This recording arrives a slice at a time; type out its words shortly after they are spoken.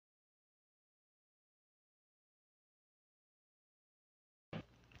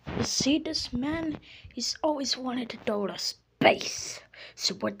See this man? He's always wanted to go to space.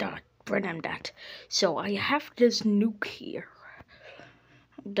 So what that bring him that. So I have this nuke here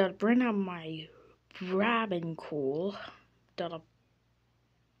that bring up my grabbing cool that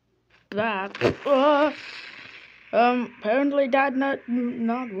back. Apparently that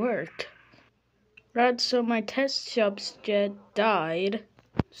not worked. Right, so my test subject died.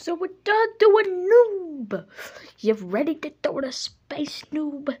 So what that do a noob? You ready to throw the space,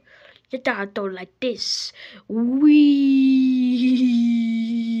 noob? You gotta throw like this. Wee.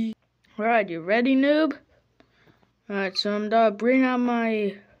 Right, you ready, noob? Alright, so I'm gonna bring out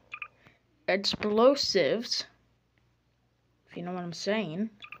my explosives. If you know what I'm saying.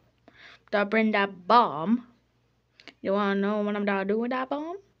 Gonna bring that bomb. You wanna know what I'm gonna do with that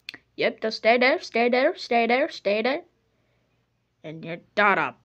bomb? Yep, just stay there, stay there, stay there, stay there. And you gotta